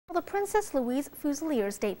The Princess Louise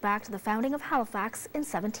Fusiliers date back to the founding of Halifax in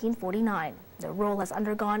 1749. Their role has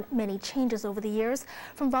undergone many changes over the years,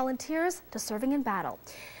 from volunteers to serving in battle.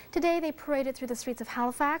 Today they paraded through the streets of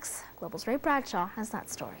Halifax. Global's Ray Bradshaw has that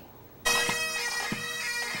story.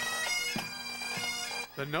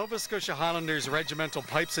 The Nova Scotia Highlanders Regimental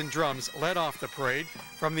Pipes and Drums led off the parade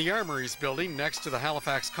from the Armories building next to the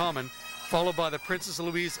Halifax Common, followed by the Princess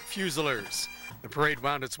Louise Fusiliers. The parade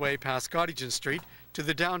wound its way past Gottingen Street to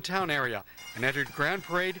the downtown area and entered Grand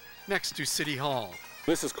Parade next to City Hall.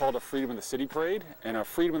 This is called a Freedom of the City Parade, and a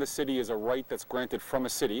Freedom of the City is a right that's granted from a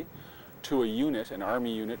city to a unit, an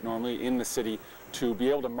army unit normally in the city, to be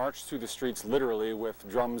able to march through the streets literally with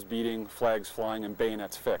drums beating, flags flying, and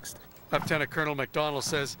bayonets fixed. Lieutenant Colonel MacDonald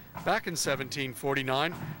says back in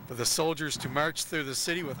 1749, for the soldiers to march through the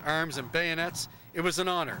city with arms and bayonets, it was an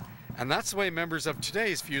honor. And that's the way members of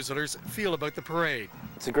today's Fusiliers feel about the parade.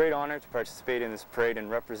 It's a great honor to participate in this parade and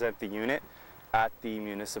represent the unit at the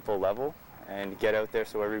municipal level and get out there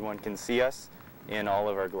so everyone can see us in all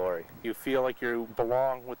of our glory. You feel like you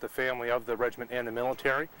belong with the family of the regiment and the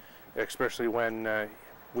military, especially when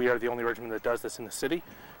we are the only regiment that does this in the city.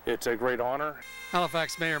 It's a great honor.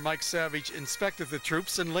 Halifax Mayor Mike Savage inspected the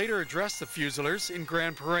troops and later addressed the Fusiliers in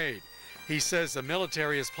Grand Parade. He says the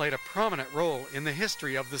military has played a prominent role in the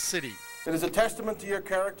history of the city. It is a testament to your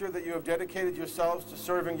character that you have dedicated yourselves to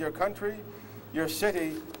serving your country, your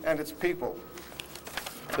city, and its people.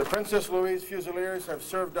 The Princess Louise Fusiliers have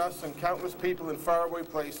served us and countless people in faraway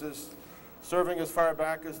places, serving as far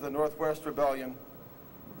back as the Northwest Rebellion,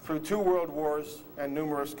 through 2 world wars and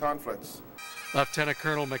numerous conflicts. Lieutenant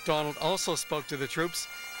Colonel MacDonald also spoke to the troops.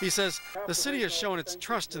 He says the city has shown its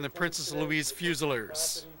trust in the Princess Louise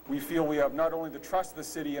Fusiliers. We feel we have not only the trust of the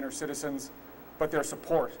city and her citizens, but their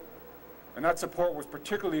support. And that support was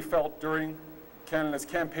particularly felt during Canada's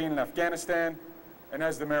campaign in Afghanistan, and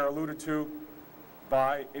as the mayor alluded to,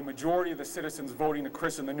 by a majority of the citizens voting to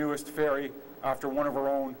christen the newest ferry after one of our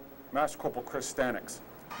own, Master Corporal Chris Stanix.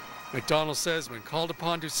 MacDonald says when called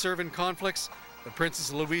upon to serve in conflicts, the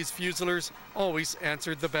Princess Louise Fusiliers always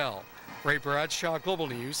answered the bell. Ray Bradshaw, Global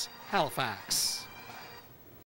News, Halifax.